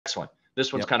Next one.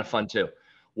 This one's Yep. kind of fun too.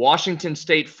 Washington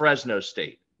State, Fresno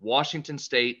State. Washington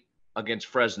State against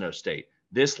Fresno State.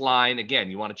 This line, again,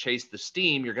 you want to chase the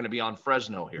steam, you're going to be on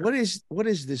Fresno here. What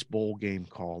is this bowl game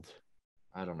called?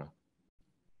 I don't know.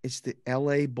 It's the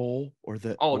LA Bowl or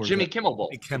the Jimmy Kimmel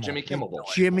Bowl. Jimmy Kimmel Bowl.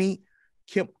 Jimmy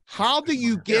Kimmel. How do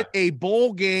you get a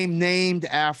bowl game named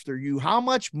after you? How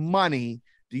much money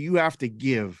do you have to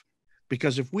give?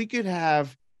 Because if we could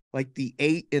have like the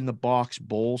 8 in the Box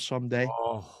Bowl someday,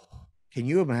 can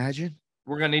you imagine?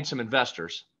 We're going to need some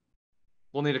investors.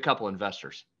 We'll need a couple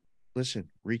investors. Listen,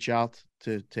 reach out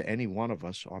to any one of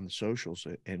us on the socials,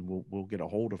 and we'll get a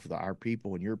hold of our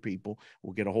people and your people.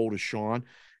 We'll get a hold of Sean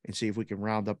and see if we can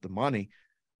round up the money.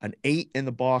 An 8 in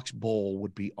the Box Bowl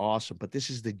would be awesome. But this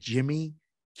is the Jimmy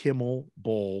Kimmel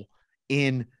Bowl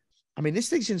this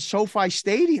thing's in SoFi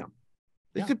Stadium.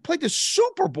 They played the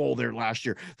Super Bowl there last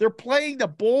year. They're playing the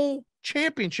bowl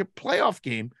championship playoff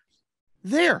game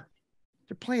there.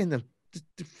 They're playing the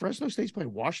Fresno State's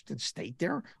playing Washington State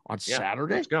there on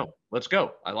Saturday. Let's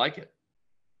go. I like it.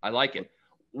 Washington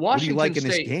what do you like State, in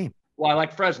this game? Well, I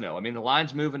like Fresno. I mean, the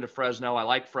line's moving to Fresno. I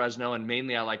like Fresno, and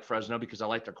mainly I like Fresno because I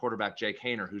like their quarterback, Jake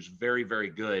Haener, who's very, very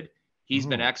good. He's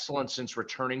been excellent since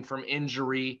returning from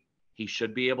injury. He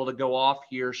should be able to go off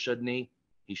here, shouldn't he?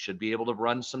 He should be able to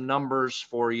run some numbers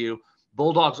for you.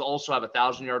 Bulldogs also have a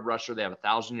 1,000-yard rusher. They have a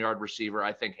 1,000-yard receiver.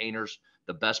 I think Haener's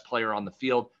the best player on the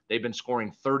field. They've been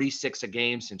scoring 36 a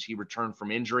game since he returned from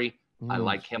injury. I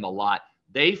like him a lot.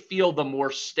 They feel the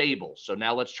more stable. So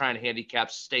now let's try and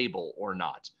handicap stable or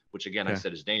not, which again, I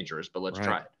said is dangerous, but let's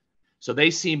try it. So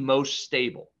they seem most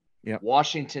stable. Yep.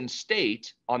 Washington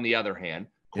State, on the other hand,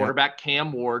 quarterback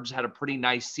Cam Ward's had a pretty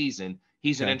nice season.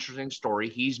 He's an interesting story.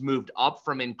 He's moved up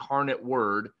from Incarnate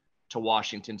Word to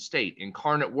Washington State.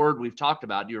 Incarnate Word we've talked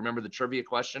about. Do you remember the trivia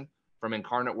question from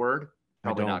Incarnate Word?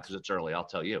 Probably not because it's early. I'll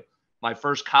tell you. My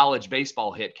first college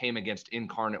baseball hit came against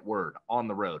Incarnate Word on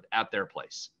the road at their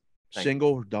place. Single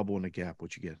or double in the gap?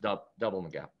 What'd you get? Double in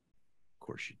the gap. Of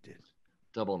course you did.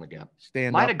 Double in the gap.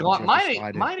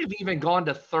 Might have even gone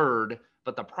to third,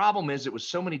 but the problem is it was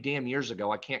so many damn years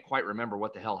ago, I can't quite remember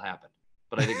what the hell happened.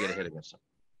 But I did get a hit against them.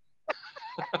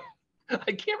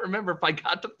 I can't remember if I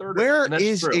got to third. Where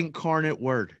is Incarnate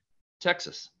Word?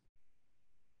 Texas.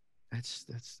 I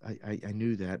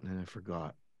knew that and then I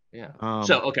forgot. Yeah. All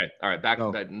right. Back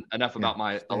enough about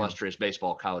my illustrious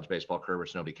college baseball career,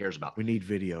 which nobody cares about. We need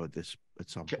video at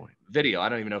some point. Video. I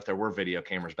don't even know if there were video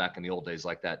cameras back in the old days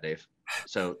like that, Dave.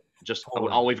 So just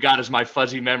all we've got is my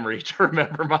fuzzy memory to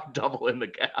remember my double in the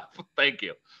gap. Thank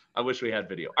you. I wish we had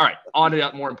video. All right. On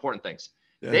to more important things.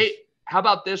 Yes. How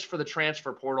about this for the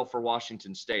transfer portal for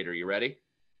Washington State? Are you ready?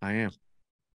 I am.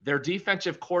 Their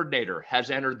defensive coordinator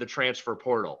has entered the transfer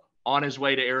portal on his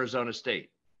way to Arizona State.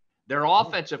 Their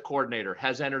offensive coordinator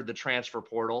has entered the transfer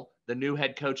portal, the new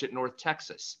head coach at North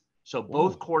Texas. So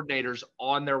both coordinators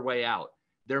on their way out.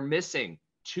 They're missing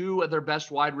 2 of their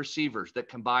best wide receivers that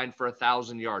combined for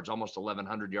 1,000 yards, almost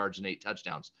 1,100 yards and 8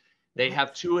 touchdowns. They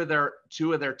have two of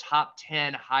their top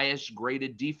 10 highest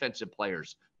graded defensive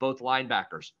players, both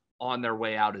linebackers, on their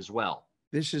way out as well.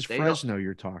 This is Fresno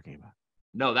you're talking about.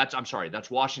 No, that's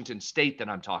Washington State that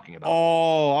I'm talking about.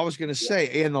 Oh, I was going to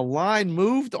say, and the line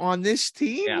moved on this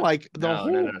team? Yeah. Like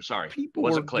sorry. People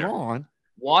wasn't were clear. gone.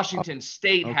 Washington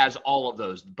State has all of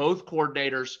those. Both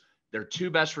coordinators, their 2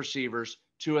 best receivers,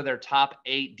 2 of their top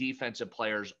 8 defensive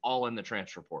players, all in the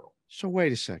transfer portal. So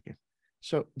wait a second.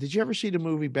 So did you ever see the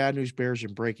movie Bad News Bears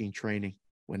and Breaking Training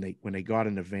when they got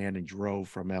in the van and drove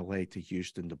from LA to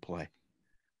Houston to play?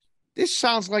 This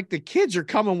sounds like the kids are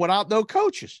coming without no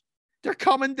coaches. They're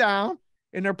coming down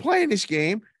and they're playing this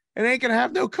game and they ain't going to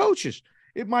have no coaches.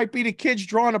 It might be the kids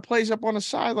drawing the plays up on the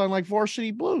sideline like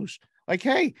Varsity Blues. Like,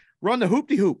 hey, run the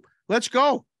hoop-de-hoop. Let's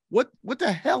go. What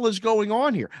the hell is going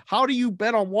on here? How do you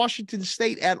bet on Washington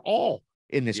State at all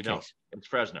in this case? It's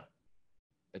Fresno.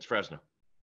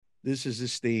 This is a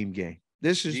steam game.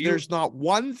 There's not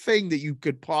one thing that you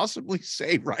could possibly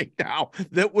say right now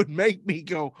that would make me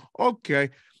go,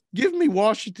 okay, give me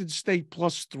Washington State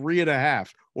plus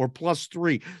 3.5 or plus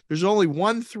 3. There's only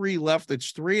 1-3 left.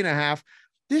 It's 3.5.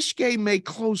 This game may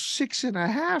close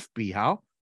 6.5, B-How.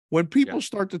 When people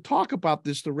start to talk about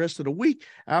this the rest of the week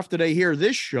after they hear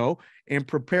this show and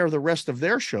prepare the rest of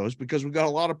their shows, because we've got a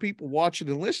lot of people watching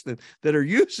and listening that are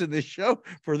using this show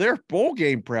for their bowl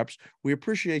game preps. We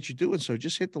appreciate you doing so.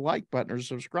 Just hit the like button or the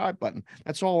subscribe button.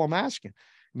 That's all I'm asking.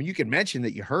 I mean, you can mention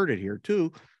that you heard it here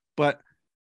too, but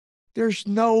there's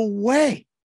no way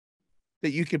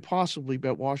that you could possibly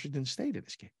bet Washington State in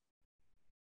this game.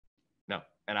 No,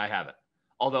 and I haven't.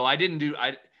 Although I didn't do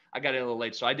I got in a little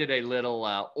late, so I did a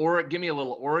little give me a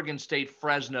little Oregon State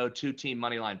Fresno 2-team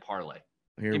money line parlay.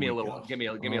 Give me a little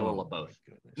of both.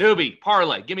 Newbie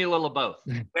parlay. Give me a little of both.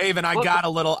 Dave, and I got a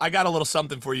little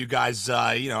something for you guys.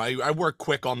 I work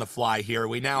quick on the fly here.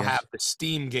 We now have the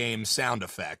Steam game sound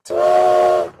effect.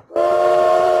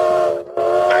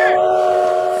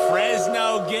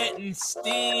 Fresno getting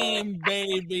steam,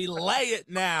 baby. Lay it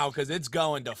now, because it's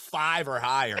going to 5 or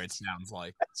higher, it sounds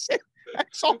like.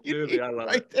 That's all you need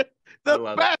right there.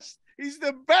 The best. He's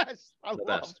the best. I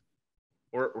love him.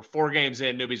 We're 4 games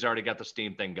in. Newbie's already got the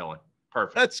Steam thing going.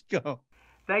 Perfect. Let's go.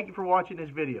 Thank you for watching this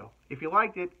video. If you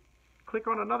liked it, click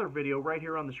on another video right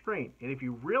here on the screen. And if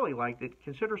you really liked it,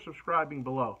 consider subscribing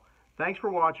below. Thanks for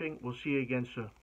watching. We'll see you again soon.